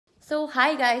So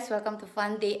hi guys, welcome to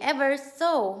Fun Day Ever.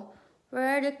 So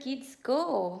where the kids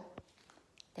go?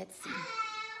 Let's see.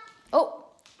 Oh,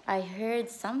 I heard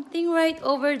something right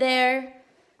over there.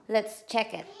 Let's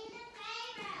check it.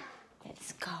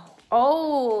 Let's go.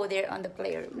 Oh, they're on the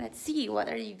playroom. Let's see, what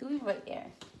are you doing right there?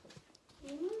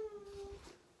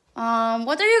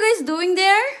 What are you guys doing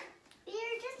there?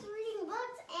 We're just reading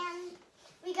books and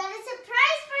we got a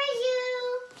surprise for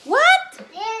you. What?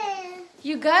 Yeah.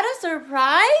 You got a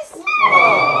surprise?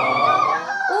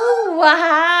 Oh,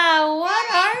 wow. What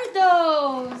are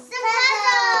those? Some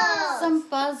puzzles. Some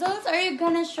puzzles? Are you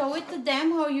gonna show it to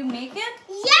them how you make it?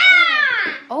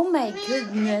 Yeah. Oh my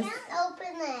goodness. I can't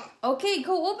open it. Okay,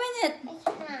 go open it. I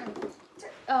can't.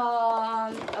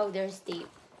 Oh, there's tape.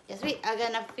 Just wait, I'm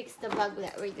gonna fix the bug.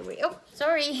 Wait. Oh,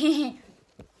 sorry.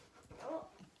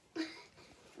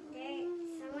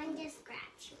 Someone just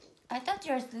scratched me. I thought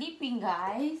you're sleeping,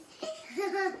 guys.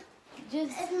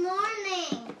 It's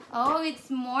morning. Oh, it's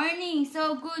morning.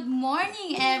 So good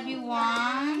morning,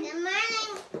 everyone. Good morning,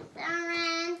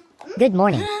 Soren. Good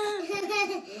morning.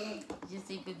 Just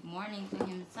say good morning to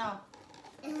himself.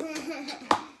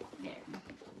 There.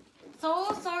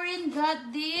 So Soren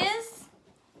got this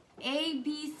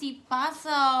ABC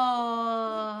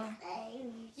puzzle.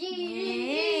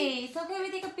 Yay! So can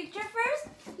we take a picture first?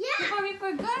 Yeah. Before we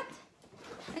forgot.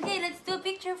 Okay, let's do a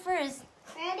picture first.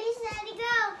 Ready, steady,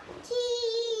 go.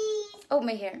 Cheese. Oh,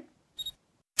 my hair.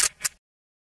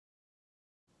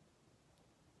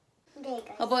 Okay,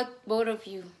 guys. How about both of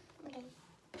you? Okay.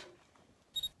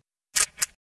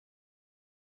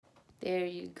 There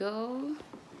you go.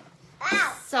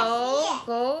 Wow. So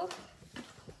go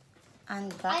I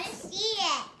unbox. see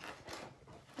it.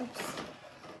 Oops.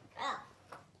 Oh.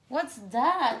 What's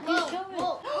that? You Whoa, show it.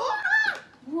 whoa.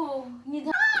 Whoa, need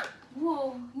help.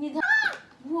 Whoa, need help.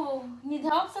 Whoa, need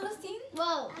help, Celestine?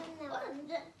 Whoa.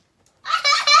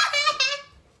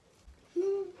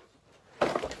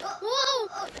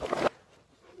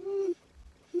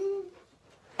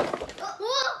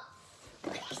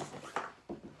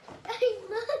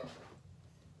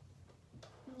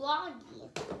 Loggy.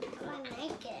 I'm gonna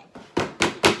make it. I'm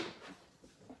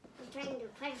trying to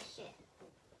punch it.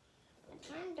 I'm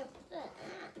trying to put it.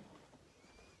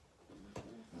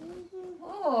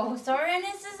 Oh, Soren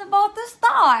is about to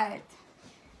start.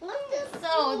 What is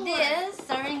So this,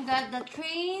 Soren got the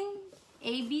train,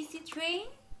 ABC train.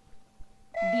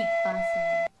 Big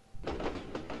puzzle.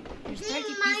 There's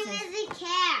 30 mine pieces. is a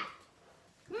cat.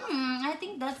 I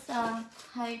think that's a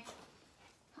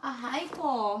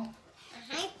hypo.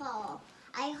 Hi, Paul.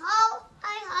 I hope.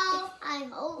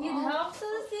 Need help,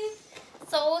 Celestine?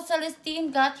 So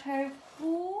Celestine got her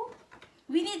pooh.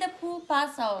 Winnie the Pooh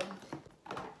puzzle.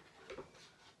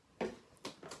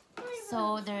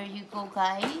 So there you go,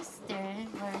 guys.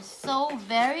 We're so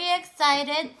very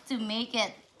excited to make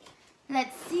it.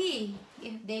 Let's see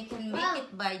if they can make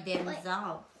it by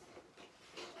themselves.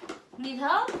 Need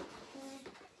help?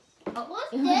 Oh,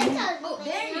 What's this? Oh,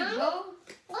 there you go.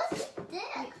 What's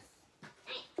this?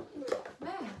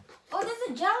 Where? Oh, there's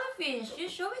a jellyfish. You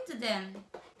show it to them.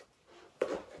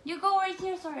 You go right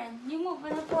here, Soren. You move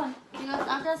in the front because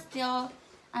Aga's still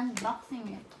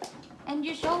unboxing it. And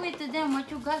you show it to them what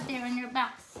you got there on your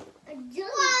backs.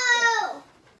 Whoa!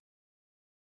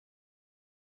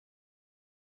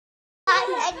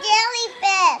 A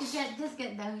jellyfish. Just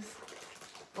get those.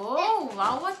 Oh,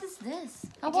 wow. What is this?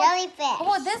 How Jellyfish. How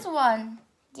about this one?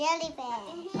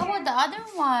 Jellyfish. How about the other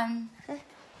one?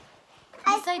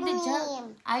 Ice Beside the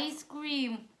cream. ice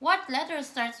cream. What letter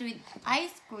starts with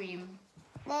ice cream?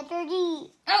 Letter D.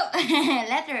 Oh,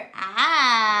 letter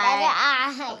I. Letter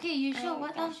I. Okay, you show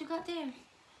what else you got there.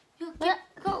 You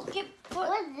keep.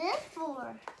 What's this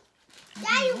for?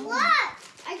 Daddy, look!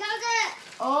 I got it.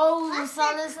 Oh, What's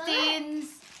Celestine's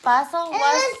puzzle It was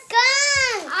was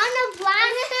gone on the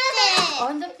plastic.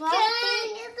 on the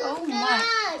plastic. It was Oh my!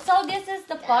 gone. So this is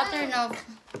the pattern of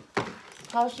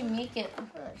how she make it.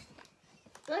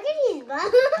 Look at these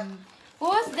buns.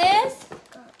 Who's this?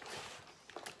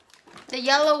 The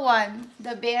yellow one,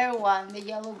 the bear one, the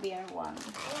yellow bear one. I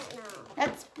don't know.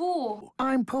 That's Pooh.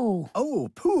 I'm Pooh. Oh,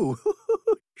 Pooh.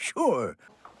 Sure.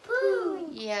 Pooh.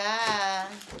 Yeah.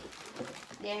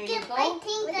 There you I go.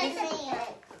 think that's it.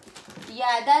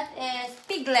 Yeah, that is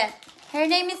Piglet. Her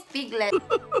name is Piglet.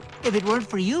 If it weren't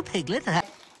for you, Piglet,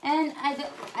 And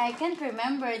I can't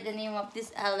remember the name of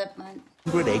this elephant.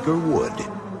 100-acre wood.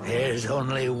 there's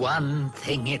only one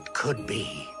thing it could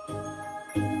be.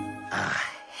 A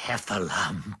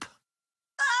heffalump.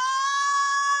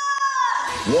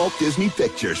 Walt Disney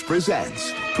Pictures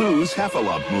presents Pooh's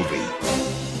Heffalump Movie.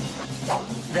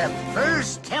 The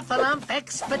first Heffalump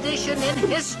expedition in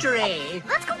history.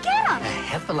 Let's go get him. A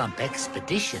Heffalump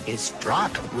expedition is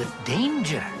fraught with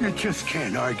danger. You just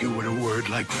can't argue with a word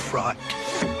like fraught.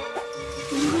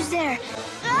 Who's there?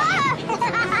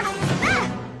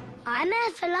 I'm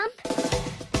Heffalump.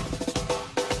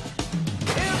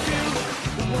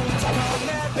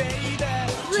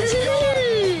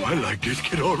 I like this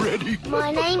kid already.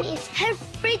 My name is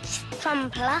Fritz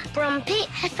Trumpler from Pete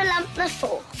Heffalump the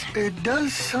Fourth. It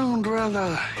does sound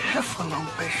rather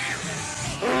heffalumpish.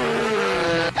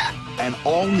 An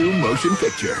all-new motion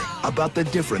picture about the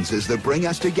differences that bring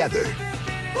us together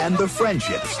and the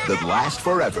friendships that last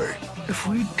forever. If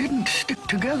we didn't stick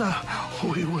together,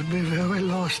 we would be very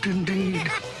lost indeed.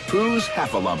 Pooh's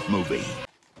Heffalump Movie.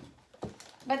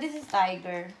 But this is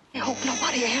Tiger. I hope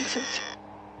nobody answers.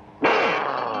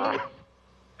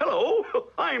 Hello,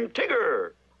 I'm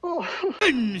Tigger. Oh,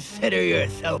 consider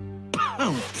yourself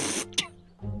pounced.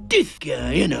 This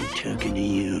guy, and I'm talking to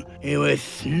you, he was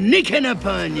sneaking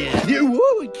upon you.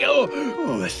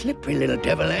 Oh, a slippery little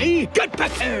devil, eh? Get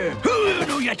back here! Oh,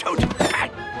 no, you don't!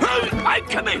 I'm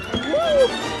coming!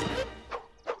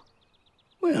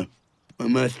 Well, I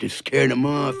must have scared him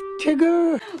off.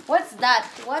 Tigger! What's that?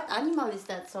 What animal is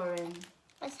that, Soren?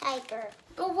 A tiger.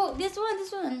 Oh, whoa, this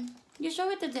one. You show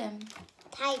it to them.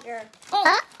 Tiger. Oh,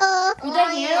 Uh-oh. with the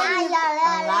hair? A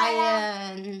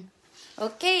lion.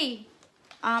 Okay.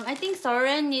 I think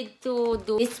Soren need to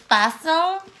do this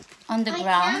puzzle on the ground.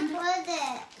 I can't put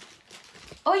it.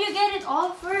 Oh, you get it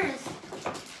all first.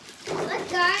 Look,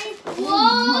 guys.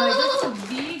 Oh my, that's a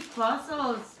big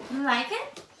puzzle. You like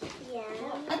it? Yeah.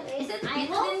 Is it fitted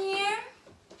in here?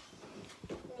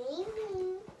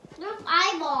 Maybe. Look,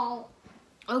 eyeball.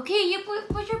 Okay, you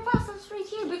put your puzzles right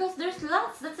here because there's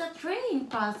lots. That's a train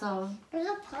puzzle. There's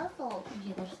a puzzle.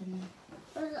 Yeah, there's an...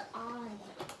 There's an eye.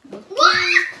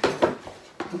 What?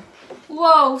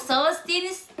 Whoa, Celestine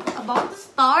is about to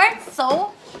start,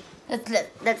 so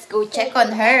let's go check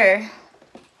on her.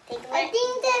 I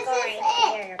think this is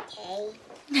it.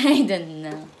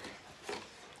 Okay.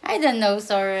 I don't know,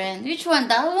 Soren. Which one?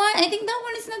 That one? I think that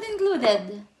one is not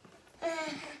included.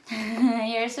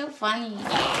 You're so funny.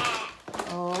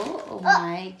 Oh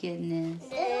my goodness.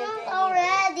 This one's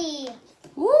already.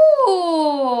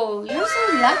 Ooh, you're so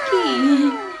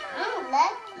lucky. I'm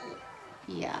lucky.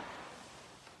 Yeah.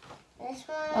 This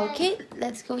one. Okay,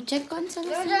 let's go check on There's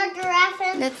Celestine. a giraffe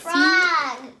and Let's see.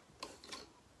 frog.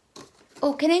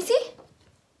 Oh, can I see?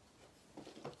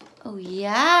 Oh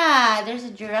yeah, there's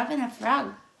a giraffe and a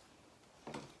frog.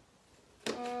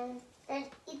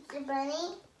 It's a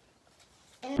bunny.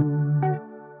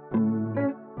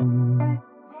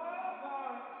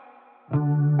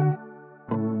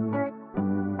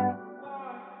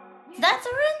 That's a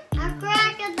run? A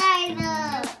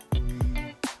crocodile.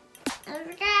 A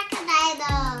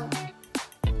crocodile.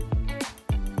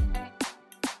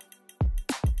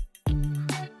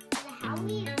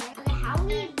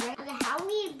 How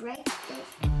we break this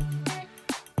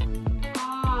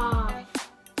off?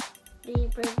 We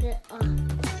break it off.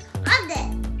 On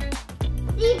it.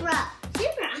 Zebra.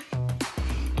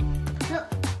 Look.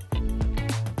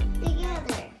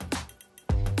 Together.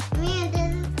 Man,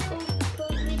 this is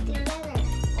supposed to be together.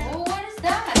 Oh, what is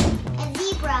that? A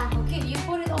zebra. Okay, you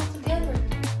put it all together.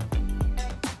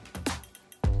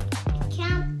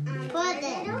 Can't put it.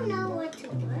 I don't know what to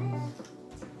put.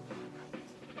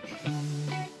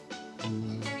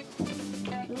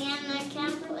 Man, I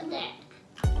can't put it.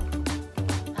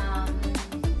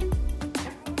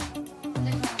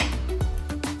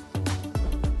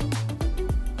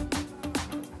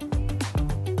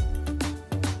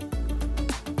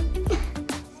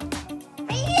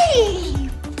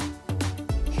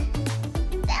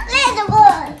 That little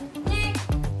one.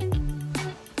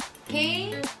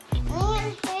 Okay,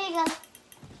 Man, here you go.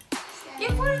 you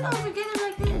put it all together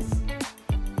like this.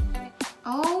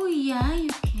 Oh yeah, you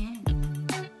can.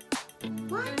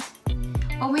 What?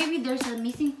 Oh, maybe there's a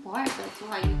missing part. That's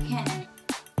why you can't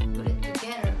put it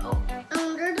together. Oh,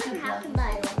 There's a the crocodile.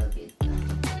 blood is a little bit.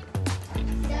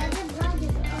 There's a blood.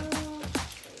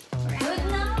 Good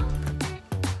now?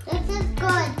 This is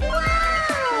good. Wow!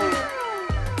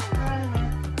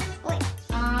 Wait.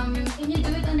 Can you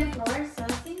do it on the floor,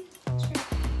 Celestine? Sure.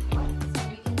 So we can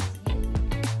see it.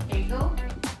 There you go.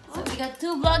 So we got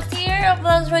two blocks here, a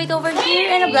block right over here,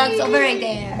 and a block over right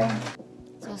there.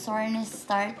 So Soren is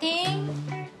starting.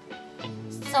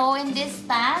 So in this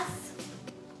task,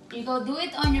 you go do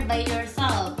it by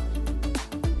yourself.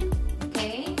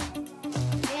 Okay?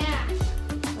 Yeah.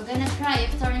 We're gonna try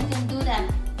if Soren can do that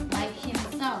by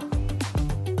himself.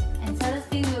 And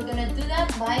Celestine, we're gonna do that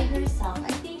by herself.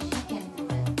 I think she can do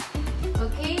it.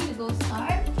 Okay?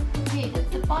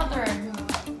 other.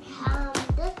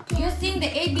 You sing the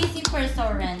ABC first,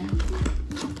 Soren.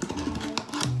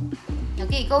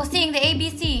 Okay, go sing the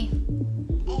ABC.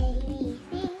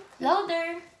 ABC.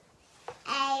 Louder.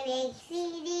 A B C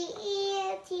D E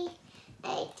F G H I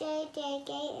J K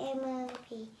L M N O P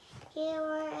Q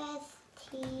R S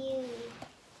T U V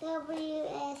W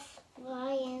X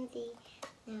Y and Z.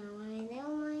 Now I know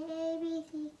my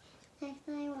ABC. Next I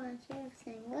want you to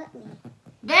sing with me.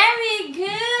 Very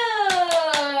good.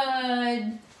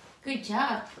 Good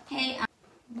job. Hey,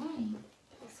 why?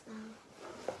 This one.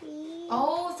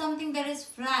 Oh, something that is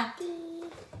flat.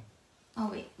 Oh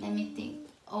wait, let me think.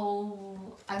 Oh,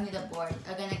 I need a board.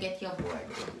 I'm gonna get you a board.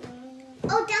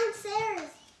 Oh, downstairs.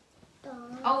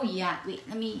 Oh yeah, wait,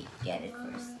 let me get it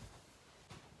first.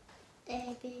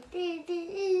 A B C D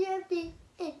E F G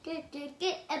H I J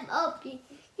K L M N O P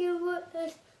Q R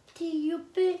S T U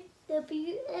V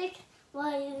W X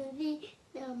Y and Z.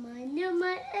 Now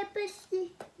my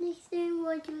ABC. Next thing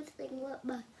what you sing what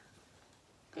by.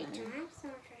 Good job,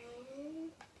 Soren.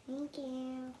 Thank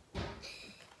you.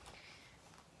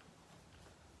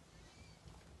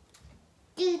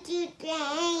 Do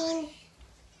train.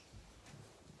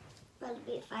 That'll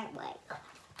be a fire way.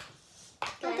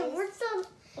 But the word sound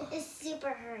is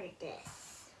super hard. This.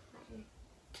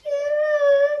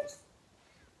 Cheers.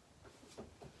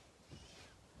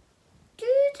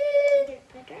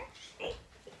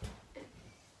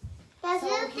 So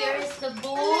here is the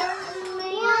board.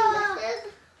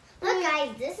 Look guys,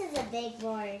 this is a big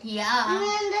board. Yeah.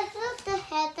 And this is the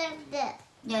head of this.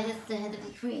 Yeah, that's the head of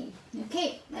the tree.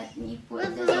 Okay, let me put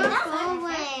It's this not inside.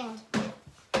 going.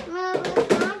 No,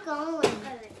 it's not going.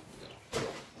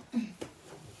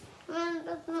 No,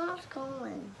 it's not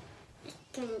going. It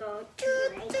can go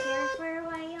right here for a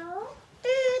while.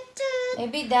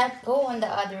 Maybe that go on the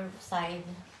other side.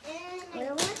 Where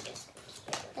one?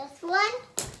 This one?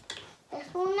 This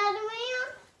one another way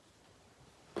up?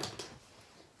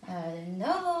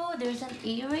 No, there's an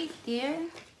A right there.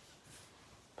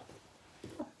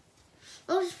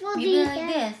 Oh, it's for Maybe the like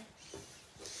this.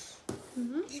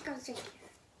 Just go sit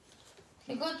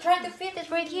You go try to fit it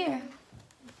right here.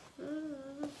 here.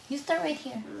 You start right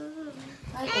here.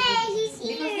 Right Hey, over he's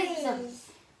here. Because this is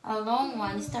a long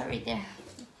one. You start right there.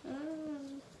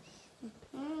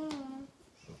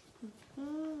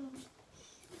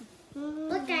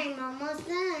 Look, I'm almost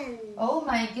done. Oh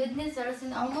my goodness,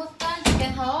 Soren almost done. You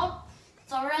can help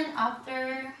Soren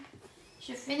after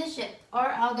she finish it.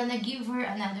 Or I'm gonna give her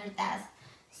another task.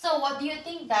 So what do you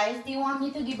think, guys? Do you want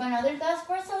me to give another task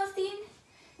for Celestine?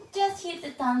 Just hit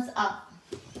the thumbs up.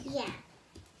 Yeah.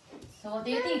 So what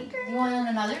do you think? Do you want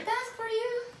another task for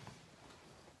you?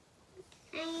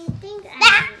 I think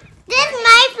this is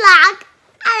my vlog.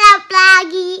 Hello,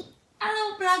 Bloggy.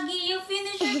 Hello, Pluggy. You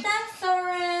finished your task,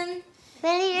 Soren.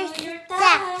 Finish Do your your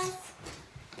task.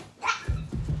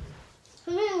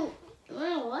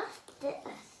 What's this?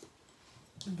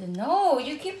 No,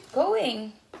 you keep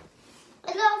going.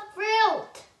 It's a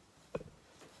fruit.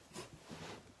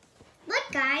 Look,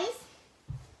 guys.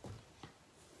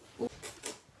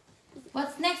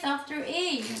 What's next after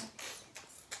A?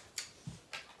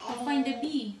 I'll find the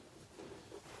B.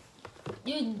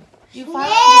 You follow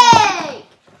this. Snake.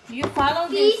 You follow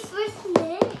B this. for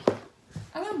snake.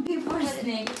 Anong B for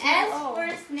snake? S for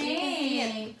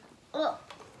snake. Look.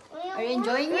 Are you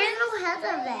enjoying it? There's no head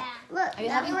of it. Look. Are you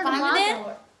having that fun was with it?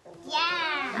 water.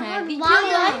 Yeah. Did you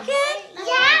water. like it?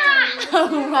 Yeah.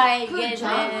 Oh my goodness.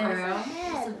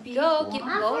 Yes. Go, keep I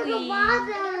for the going.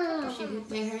 water. She will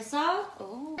play herself.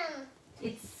 Oh.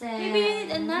 It's Maybe you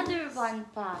need another one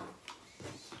pa.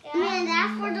 Man,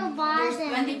 that's for the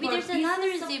bottom. Maybe there's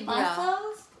another zebra.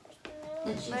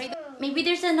 Maybe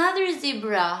there's another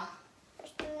zebra.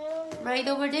 Right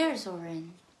over there,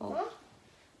 Soren. Oh.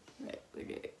 Right over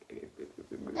there.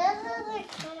 This is a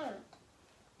card.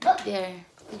 Up there.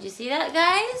 Did you see that,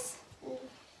 guys?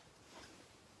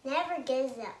 Never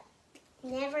gives up.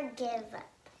 Never give up.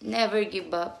 Never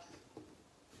give up.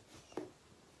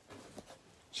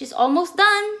 She's almost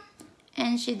done.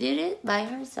 And she did it by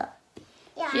herself.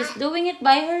 Yeah. She's doing it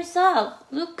by herself.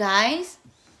 Look, guys.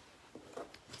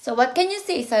 So what can you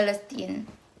say, Celestine?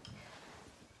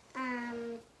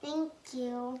 Thank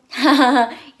you.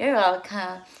 You're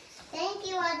welcome. Thank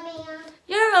you, Admina.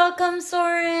 You're welcome,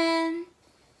 Soren.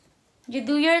 You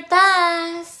do your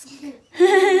task.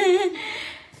 Did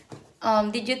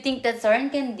you think that Soren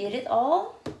can did it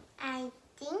all? I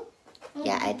think.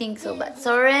 Yeah, I think so. But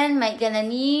Soren might gonna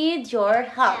need your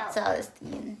help,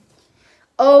 Celestine.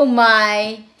 Oh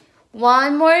my!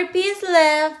 One more piece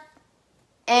left.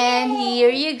 And here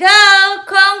you go.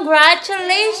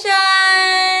 Congratulations.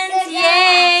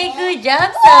 Yay. Good job,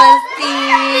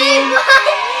 Celestine.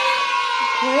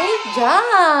 Great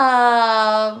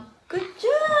job. Good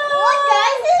job. What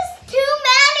guys? There's too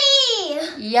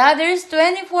many. Yeah, there's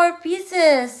 24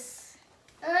 pieces.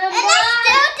 And I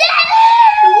still did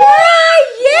it. Wow,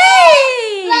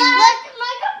 yay. Look,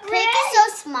 Break is so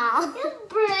small.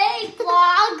 Break,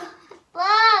 vlog.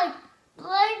 Vlog.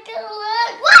 Look.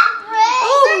 What? Break?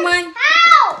 Oh my.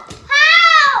 How?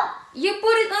 You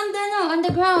put it on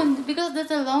the ground because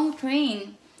that's a long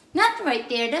train. Not right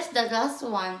there. That's the last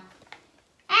one.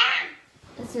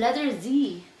 That's letter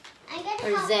Z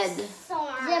or Z.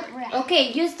 Zebra.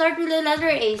 Okay, you start with the letter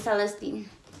A, Celestine.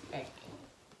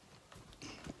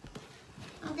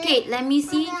 Okay, let me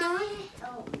see. Okay,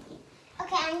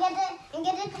 I'm gonna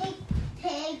take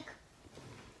pig.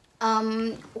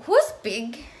 Who's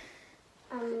pig?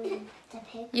 The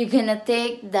pig. You're gonna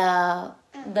take the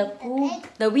Pooh,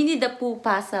 the Winnie the Pooh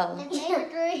puzzle. I don't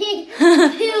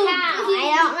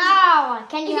know.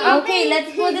 Can you help Okay, me?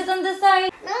 let's put it on the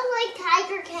side. Looks like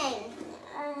Tiger King.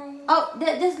 Oh,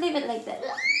 just leave it like that.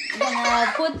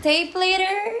 Put tape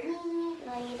later.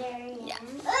 Later. Yeah.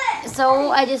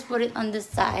 So I just put it on the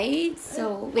side.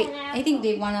 So wait, I think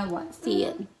they wanna see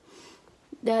it.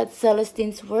 That's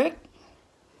Celestine's work.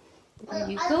 There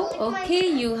you go. Okay,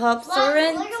 you help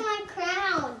Soren. Look at my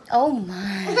crown. Oh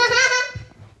my.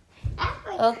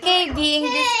 Okay, being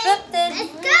disrupted.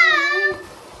 Let's go.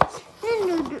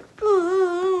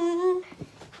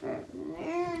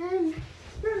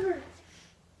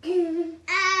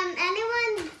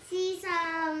 Anyone sees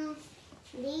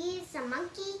these a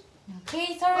monkey?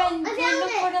 Okay, Soren, I go found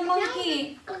look it. for the I found monkey.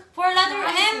 it. For letter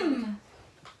M.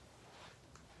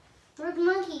 Where's the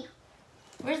monkey?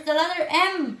 Where's the letter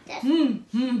M? I found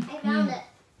it.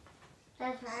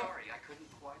 That's right. Sorry, I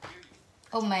couldn't quite hear you.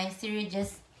 Oh my, Siri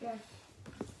just. I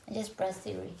just pressed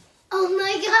Siri. Oh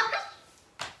my god.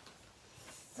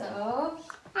 So.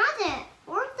 Found it.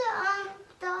 Where's the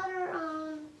daughter?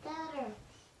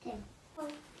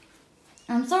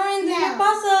 I'm Soren, do No. your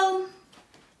puzzle.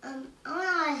 I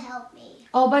wanna help me.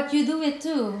 Oh, but you do it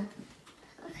too.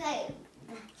 Okay.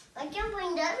 I can't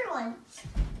find the other one.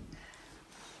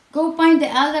 Go find the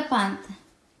elephant.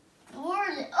 Where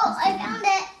is it? Oh, I found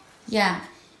it. Yeah.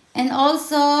 And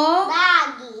also.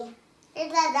 Doggy.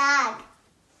 It's a dog.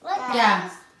 Look, Yeah.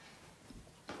 guys.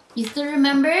 You still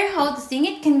remember how to sing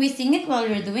it? Can we sing it while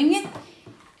you're doing it?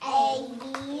 A, B,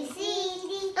 C,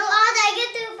 D. No, I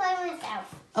get to do it by myself.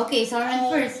 Okay,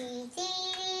 Soren first. A, B, C, D,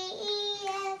 E,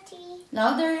 F, G,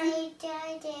 Louder. H,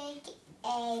 I, J, K, A,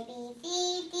 B, C,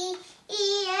 D, E,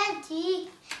 F, G,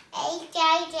 H, I,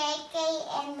 J, K,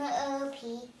 M, O, P,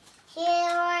 Q,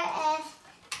 R, S,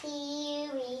 T,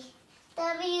 U, V,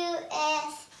 W,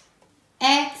 S,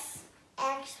 X.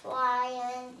 X, Y,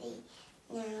 and Z.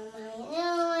 Now I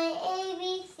know my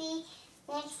ABC.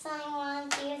 Next time I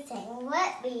want to sing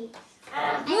what B.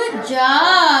 Good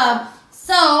job.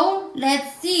 So,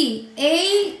 let's see.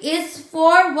 A is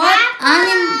for what?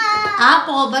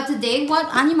 Apple. But today, what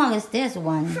animal is this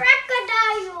one?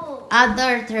 Crocodile.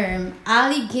 Other term.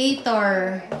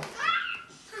 Alligator.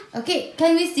 Okay,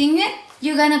 can we sing it?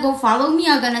 You're gonna go follow me.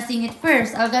 I'm gonna sing it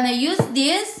first. I'm gonna use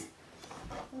this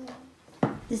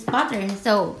pattern.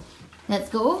 So, let's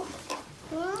go.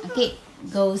 Okay,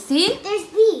 go see. There's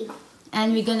B.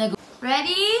 And we're gonna go.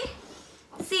 Ready?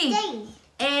 See. Sing.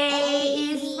 A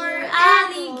is for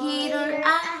alligator.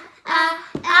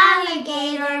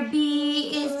 Alligator.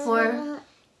 B is for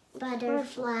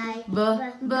butterfly.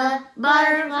 Butterfly.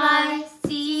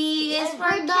 C is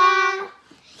for dog.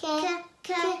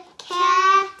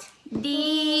 Cat.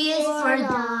 D is for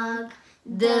dog.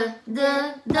 The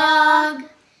dog.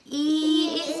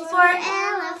 E is for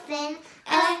elephant.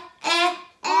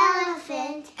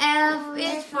 elephant. F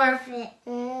is for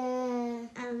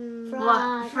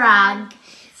Frog.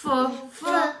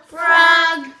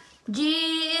 frog. G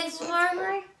is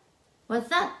for what's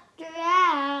that?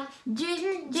 Giraffe.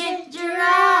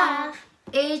 Giraffe.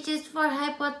 H is for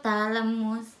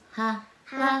hypothalamus.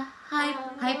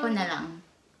 Hypo na lang.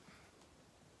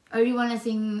 Or you wanna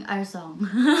sing our song?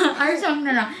 Our song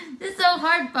na lang. This is so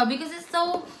hard pa because it's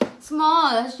so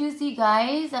small. As you see,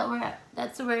 guys,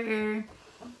 that's where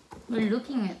we're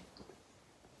looking at.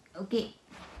 Okay.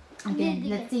 Again,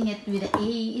 let's sing it with the A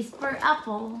is for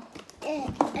apple. Okay,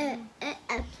 guys.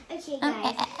 This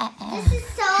is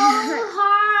so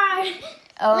hard.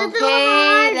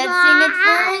 Okay, let's sing it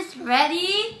first.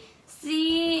 Ready?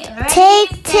 See. Ready,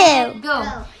 Take set, two. Go.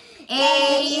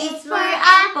 A is for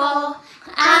apple.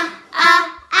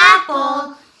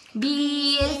 Apple.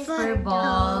 B is for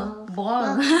ball.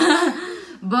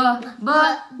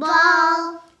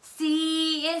 Ball.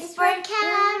 C is for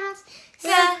Cat.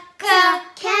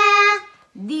 cat.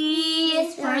 D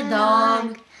is for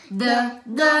dog.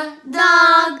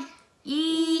 Dog.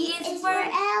 E is It's for for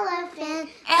elephant.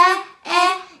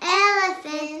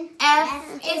 Elephant.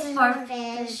 F is for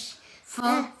fish.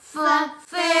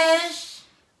 Fish.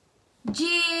 G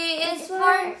is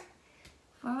for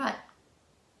what?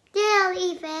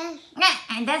 Jellyfish.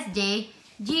 And that's J.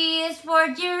 G is for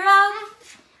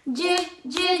giraffe.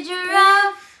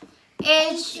 Giraffe.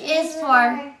 H is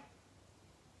for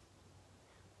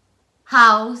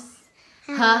house.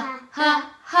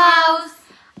 House.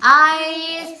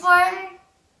 I is for,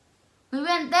 we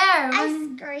went there. Ice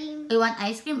cream. We want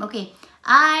ice cream? Okay.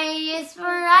 I is for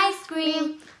ice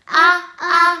cream.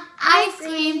 Ice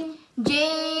cream. J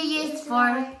is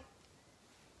for,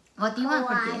 what do you want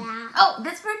for J? Koala. Oh,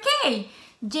 that's for K.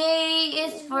 J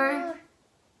is for,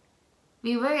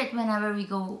 we wear it whenever we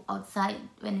go outside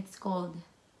when it's cold.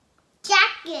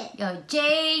 Jacket. Yo, J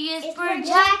is It's for for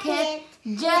jacket.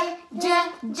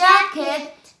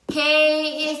 Jacket. K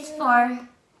is for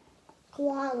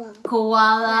Koala.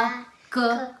 koala.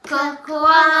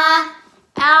 Koala.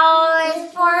 L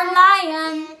is for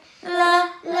lion.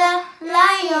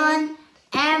 Lion.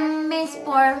 M is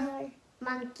for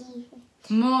Monkey.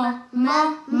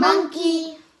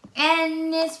 monkey.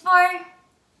 N is for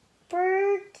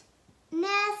Bird.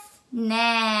 Nest.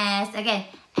 nest. Again.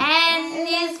 N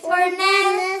is for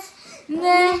nest.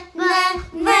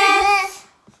 Nest.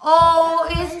 O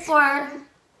is for,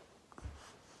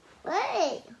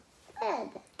 Wait.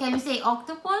 can we say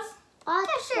octopus?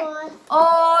 Octopus.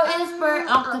 O is for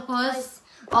octopus.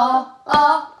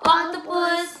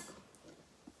 Octopus.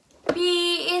 P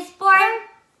is for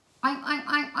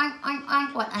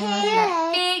oink. What animal is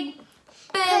that? Pig.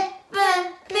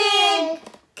 Pig.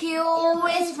 Q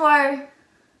is for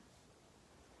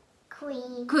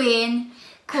Queen. queen.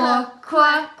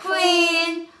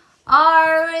 Queen.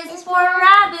 R is for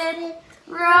rabbit.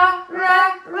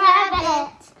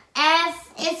 Rabbit. S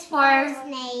is for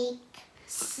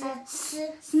Snake.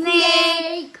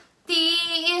 snake. T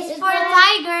is for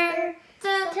tiger.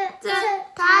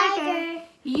 Tiger.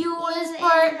 U is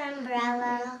for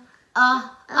Umbrella.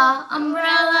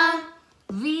 umbrella.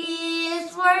 V is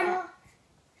for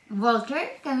vulture.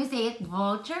 Can we say it?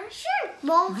 Vulture? Sure.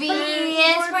 V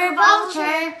is for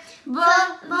vulture.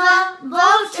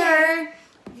 Vulture.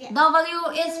 W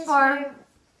is for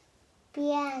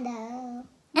Piano.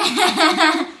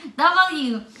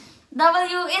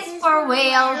 W is for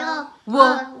whale.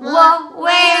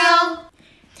 Whale.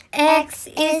 X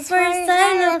is for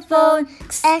xylophone.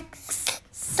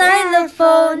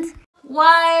 Xylophone.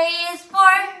 Y is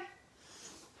for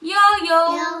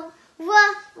yo-yo.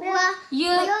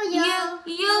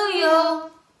 Yo-yo.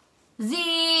 Z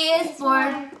is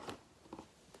for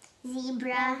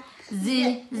Zebra.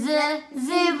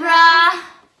 zebra.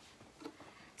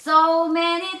 So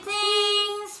many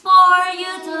things for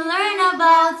you to learn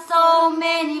about. So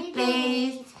many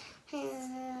places.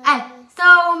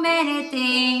 So many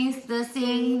things to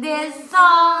sing this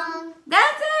song.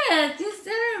 That's it. You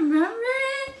still remember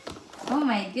it? Oh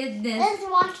my goodness. Let's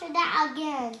watch that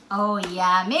again. Oh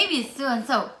yeah, maybe soon.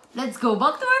 So let's go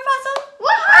back to our puzzle.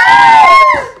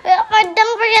 But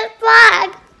don't forget the flag.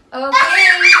 Okay,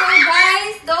 so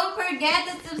guys, don't forget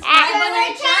to subscribe on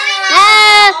our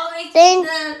channel. Always Thank-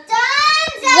 the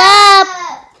Thumbs up.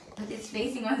 but it's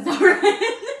facing us already.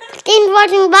 Thanks for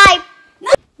watching. Bye.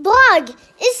 Bug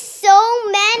is so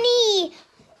many,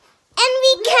 and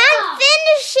we can't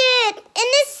finish it, and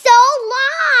it's so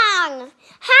long.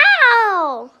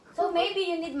 How? So maybe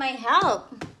you need my help.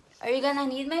 Are you gonna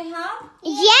need my help?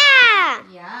 Yeah.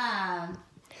 Yeah.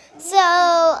 So,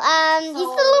 you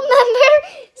still remember?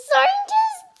 Sorry,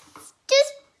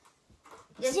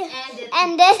 Just end it.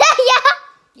 and then yeah.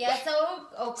 Yeah. So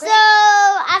okay. So,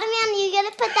 Adam, you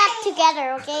gotta put that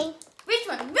together, okay? Which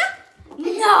one?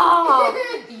 No.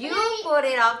 You put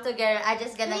it all together. I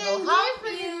just gonna go help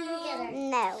you.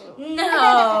 No.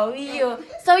 No, you.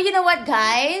 So you know what,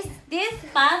 guys? This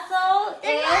puzzle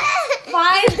is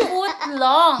 5 foot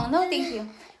long. No, thank you.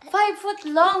 5 foot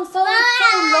long. So it's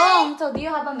so long. So do you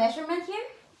have a measurement here?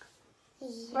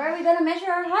 Where are we gonna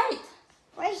measure our height?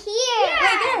 Right here.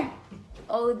 Right there.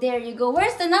 Oh, there you go.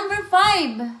 Where's the number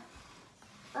 5?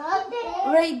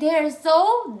 Right there.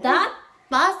 So that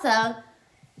puzzle,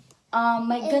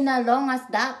 gonna long as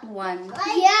that one.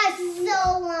 Yes,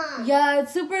 so long. Yeah,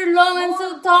 it's super long and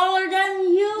so taller than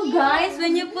you guys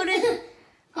when you put it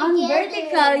on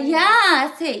vertical.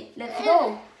 Yeah, say, let's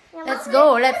go. Let's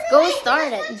go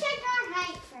start it. Check our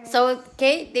height first. So,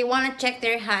 okay, they want to check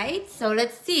their height. So,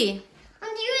 let's see. I'm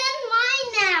doing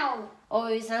mine Oh,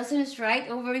 Celestine is right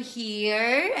over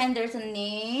here. And there's a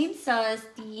name,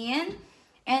 Celestine.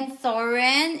 And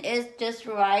Soren is just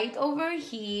right over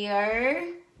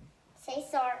here. Say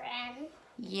Soren.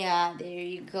 Yeah, there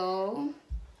you go.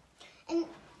 And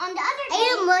on the other day,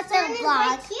 Soren is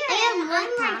right here. I'm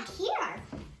right here.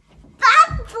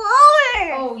 That's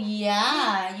forward. Oh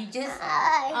yeah, you just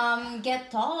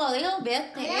get tall a little bit.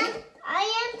 I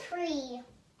am 3.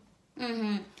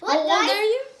 How old are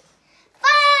you?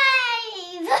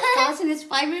 5. Celestine is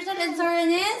 5 years old and Soren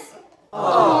is?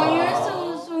 Oh, you're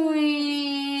so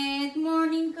sweet.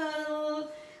 Morning, Kaale.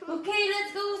 Okay,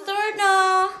 let's go start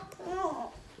now.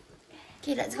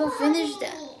 Okay, let's go finish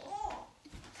that.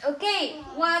 Okay,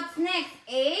 what's next?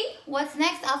 A? What's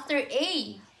next after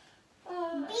A?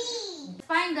 B.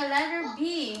 Find the letter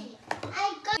B.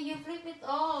 I got You flip it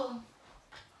all.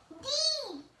 D.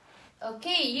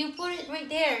 Okay, you put it right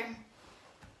there.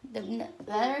 The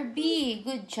letter B.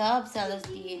 Good job,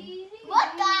 Celestine.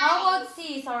 What the? How about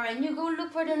C, Soren? You go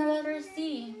look for the letter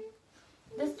C.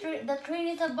 The train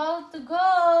is about to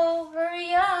go.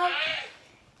 Hurry up.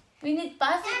 We need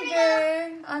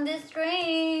passenger on this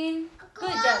train.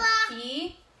 Good job,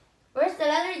 C. Where's the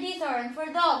letter D, Soren, for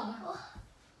dog?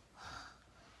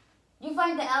 You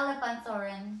find the elephant,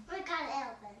 Soren. We got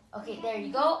elephant. Okay, there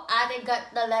you go. Ate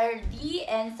got the letter D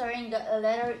and Soren got the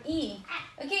letter E.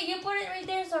 Okay, you put it right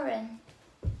there, Soren.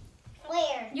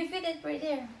 Where? You fit it right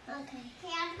there. Okay.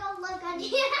 Okay, I'll go look on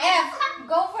here. F.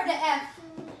 Go for the F.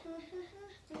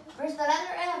 Where's the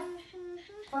letter F?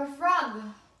 For frog.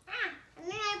 And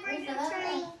then I break Where's the the letter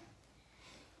train. F?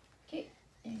 Okay,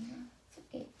 there you go. It's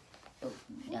okay. Oh,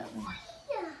 that one.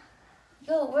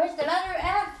 Go, where's the letter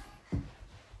F?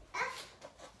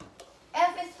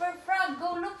 F is for frog.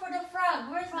 Go look for the frog.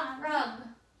 Where's the frog?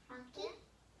 Froggy?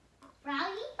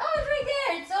 Froggy? Oh, it's right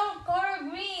there. It's all color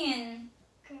green.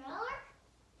 Girl?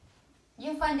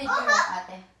 You find the giraffe,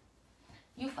 Ate.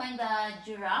 You find the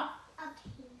giraffe. Okay.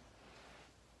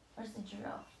 Where's the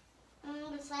giraffe?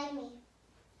 Beside me.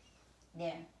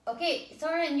 There. Okay,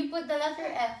 Soren, you put the letter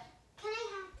F. Can I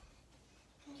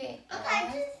have? Okay. Okay,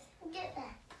 just get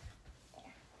that.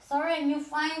 Soren, you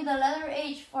find the letter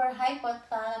H for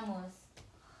hypothalamus.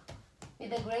 With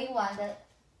the gray one,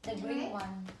 the gray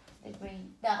one,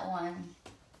 that one.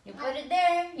 You put it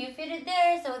there, you fit it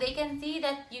there, so they can see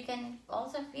that you can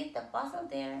also fit the puzzle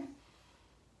there.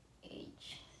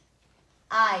 H.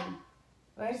 I.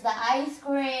 Where's the ice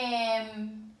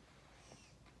cream?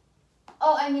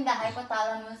 Oh, I mean the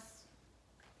hypothalamus.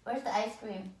 Where's the ice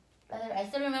cream? Letter I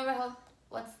still remember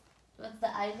what's the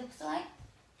eye looks like.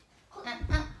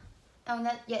 Oh,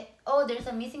 not yet. Oh, there's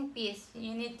a missing piece.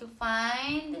 You need to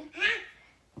find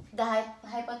the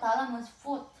hypothalamus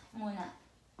foot muna.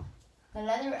 The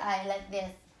letter I like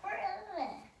this. Where is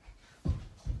it?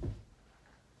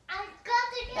 I got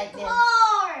the Like this.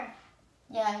 guitar.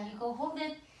 Yeah, you go hold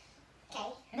it.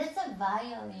 Okay. That's a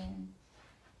violin.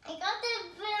 I got the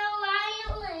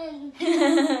violin.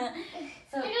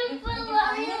 So I you don't find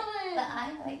feel it, the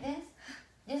eye like this.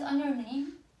 Just on your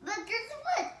name. But there's a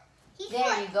foot.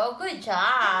 There you go. Good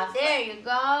job. There you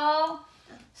go.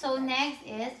 So next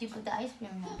is you put the ice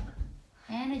cream now.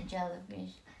 And a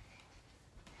jellyfish.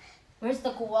 Where's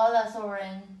the koala,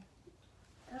 Soren?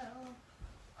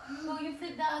 So you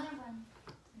flip the other one.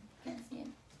 You can see it.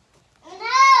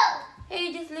 No!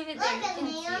 Hey, just leave it Look there. You at can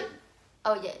me, see huh? it.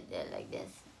 Oh yeah, like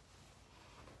this.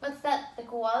 What's that? The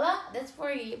koala? That's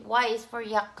for Y is for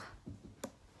yuck.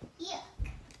 Yeah.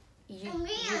 Yuck.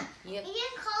 We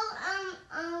can call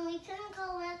we can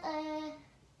call it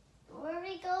where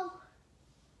we go?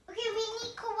 Okay, we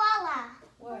need koala.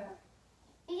 Where?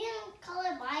 We can call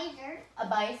it visor. A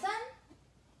bison?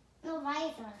 No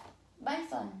visor.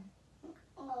 Bison.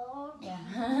 Oh, okay. Yeah.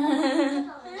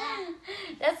 Call it that.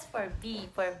 That's for B,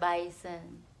 for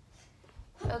bison.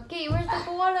 Okay, where's the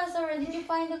koala, Soren? Did you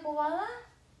find the koala?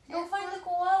 Go find the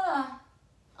koala.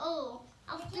 Oh,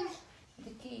 after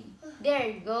The key. There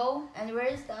you go. And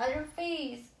where's the other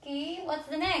face? K. What's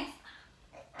the next?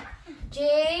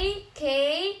 J,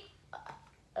 K.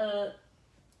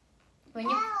 When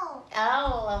you L.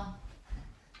 L.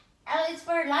 L is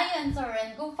for lion,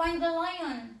 Soren. Go find the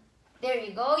lion. There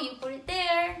you go. You put it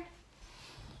there.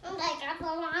 And I got the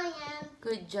lion.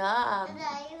 Good job. And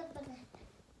I put it.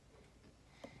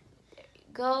 There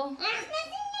you go. I'm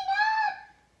messing it up.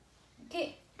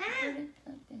 Okay. Put it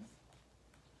like this.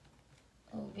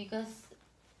 Oh, because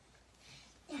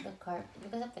of the carpet.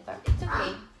 It's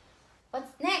okay.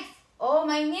 What's next? Oh,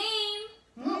 my name.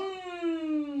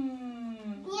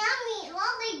 Yummy,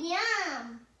 lovely yum.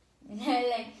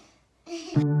 Like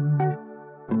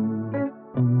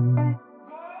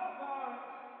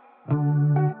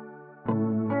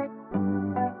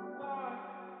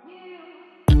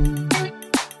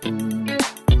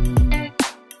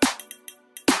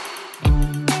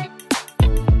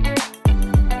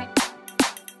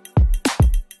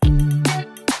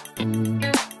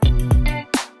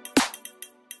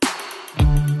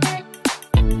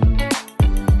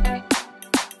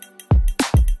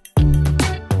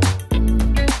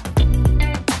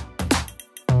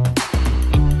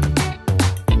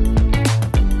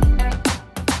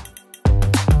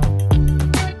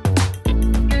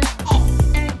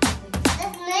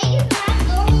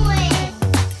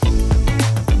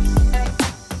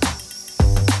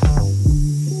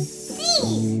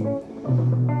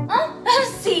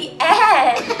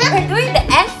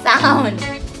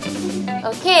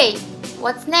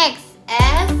What's next?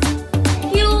 S,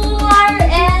 Q, R,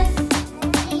 S.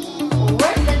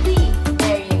 Where's the T?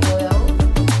 There you go.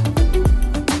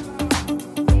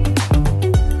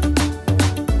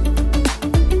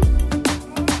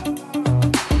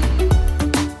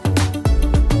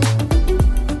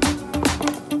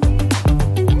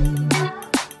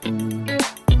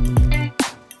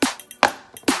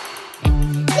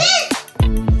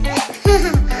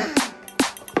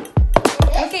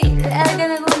 Okay, I'm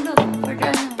gonna go look for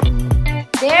the.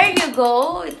 There you go.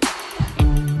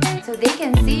 So they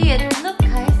can see it. Look,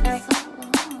 guys, it's so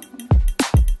long.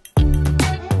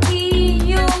 T,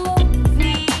 U, V.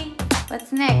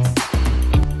 What's next?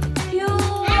 Q,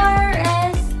 R,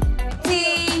 S, T,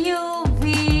 U, V.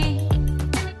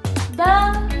 W.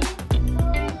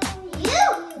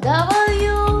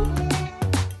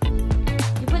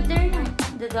 You put there now.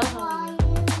 The W.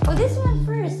 Oh, this one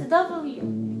first. The W.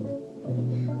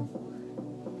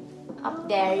 Up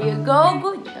there you go.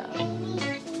 Good job.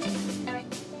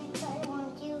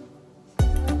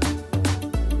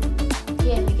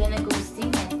 Yeah, we're gonna go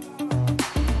sing it.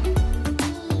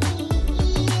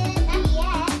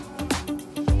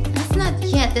 That's not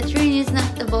yet. The train is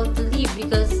not about to leave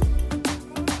because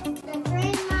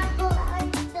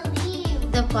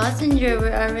the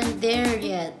passenger aren't there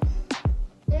yet.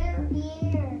 They're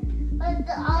here. But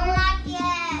they're not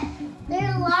yet.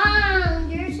 They're long.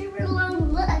 They're super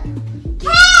long. Look.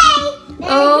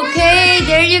 Okay,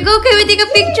 there you go. Can we take a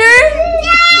picture?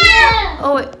 Yeah.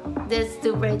 Oh, wait. There's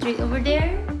two bright right over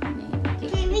there.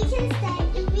 Okay, we can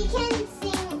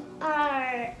sing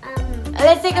our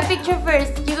Let's take a picture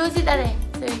first. You go sit there.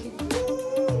 So you can.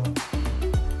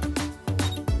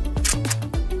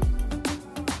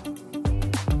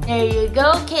 There you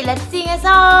go. Okay, let's sing a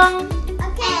song.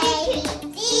 Okay.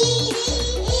 D,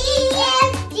 E,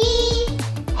 F, G,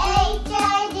 H,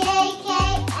 I, J, K,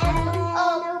 M,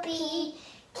 O, P,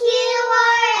 Q,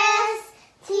 R, S,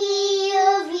 T,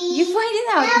 U, V. You find it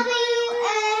out. W,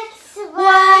 X,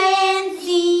 Y and Z.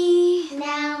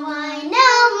 Now I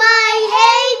know my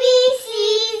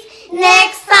ABCs.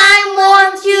 Next time,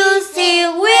 won't you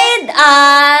sing with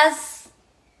us?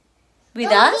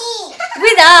 With us?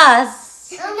 With us.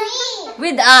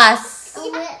 With us.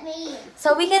 With me.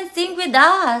 So we can sing with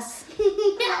us.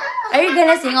 Are you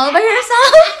gonna sing all by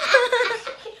yourself?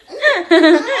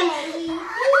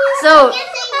 So,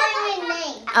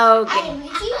 okay.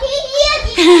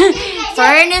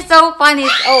 Soren is so funny.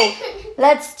 Oh,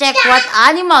 let's check what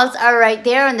animals are right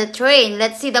there on the train.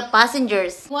 Let's see the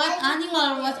passengers. What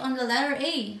animal was on the letter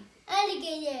A?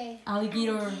 Alligator.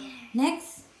 Alligator.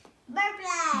 Next,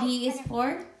 Butterfly. B is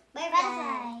for?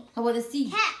 Butterfly. How about the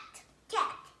C? Cat.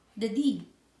 Cat. The D.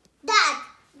 Dog.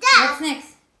 What's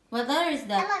next? What letter is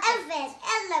that? Elephant.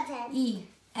 Elephant. E.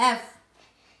 F.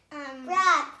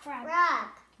 Frog. Frog.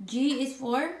 G is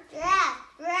for?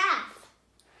 Giraffe.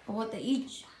 How about the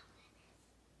H?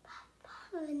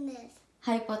 Goodness.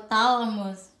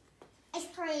 Hypothalamus. Ice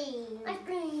cream. Ice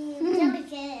cream.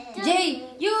 Jellyfish. J.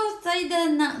 You say the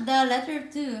letter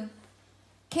 2.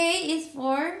 K is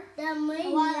for? The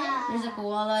koala. There's a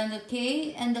koala in the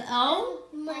K. And the L?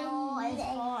 Is for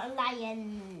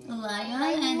lion. A lion.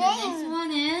 And the next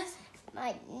one is?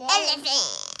 My name.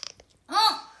 Elephant.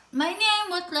 Oh, my name.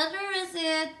 What letter is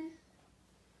it?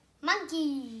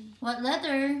 Monkey. What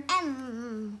letter?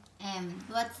 M. M.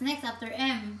 What's next after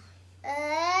M?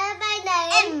 My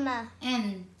name.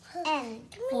 N. N.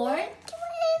 For?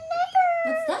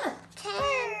 What's that?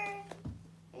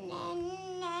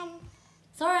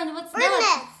 Soren, what's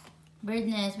that? Bird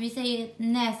nest. We say it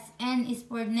nest. N is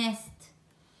for nest.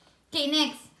 Okay,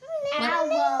 next. Owl.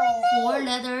 4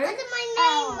 letters. What's my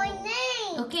name? My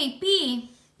name. Okay, P.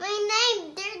 My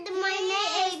name. My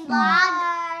name is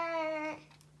Log.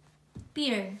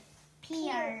 Pear.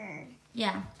 Pear.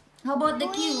 Yeah. How about the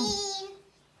Q?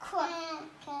 Queen.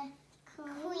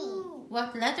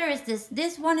 What letter is this?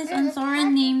 This one is on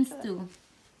Soren names too.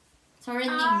 Soren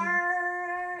name.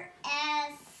 R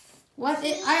S What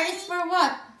is R is for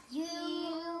what? U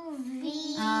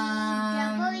V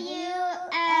Um, W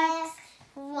X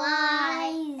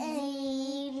Y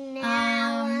Z.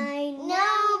 Now I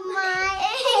know my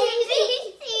ABC.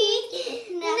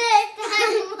 Next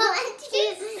time I want to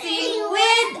Sing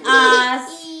with us.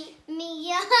 Me.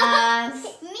 Us.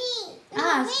 Me.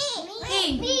 Us. Hey.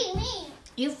 Me.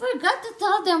 You forgot to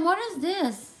tell them what is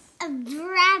this? A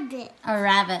rabbit. A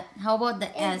rabbit. How about the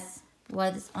S?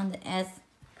 What is on the S?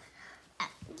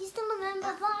 You still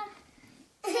remember that?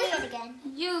 Say it again.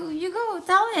 You go.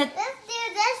 Tell it. Let's do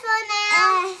this one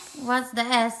now. What's the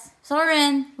S?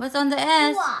 Soren, what's on the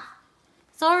S?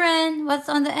 Soren, what's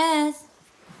on the S?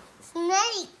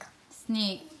 Snake.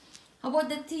 Snake. How about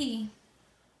the T?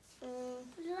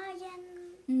 Lion.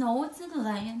 No, it's not a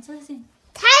lion. So listen.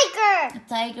 Tiger. A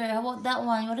tiger. How about that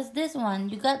one? What is this one?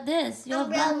 You got this. You have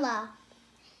that. Umbrella.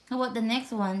 How about the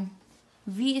next one?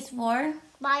 V is for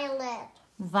Violet.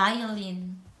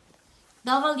 violin.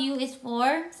 W is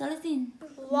for Celestine.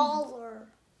 Waller.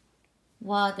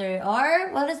 Water.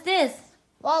 Or what is this?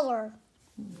 Waller.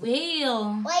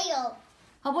 Whale. Whale.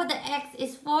 How about the X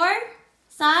is for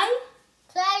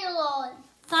Xylophone.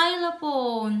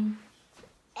 Xylophone.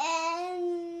 And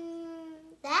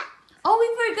that? Oh, we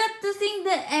forgot to sing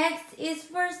the X is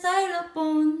for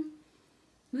xylophone.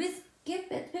 We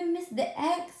skip it. We missed the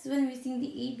X when we sing the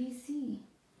ABC.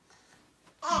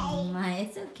 Oh my,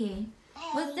 it's okay.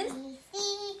 What's this? I'm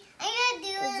gonna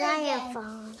do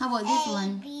xylophone. How about this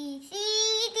one? B, C,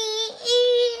 D, E,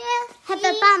 F,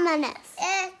 hippopotamus.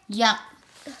 Yup.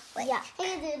 Yeah.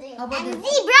 How about this?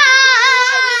 Zebra.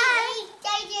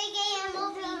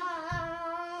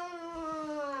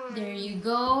 There you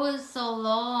go. It's so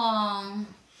long.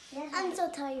 I'm so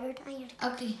tired.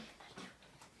 Okay.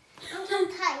 I'm so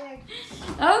tired.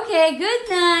 Okay, good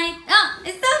night. Oh,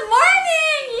 it's the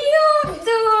morning, YouTube.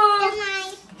 Good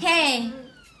night. Hey,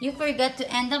 you forgot to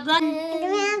end the vlog.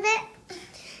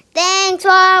 Thanks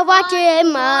for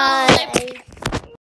watching my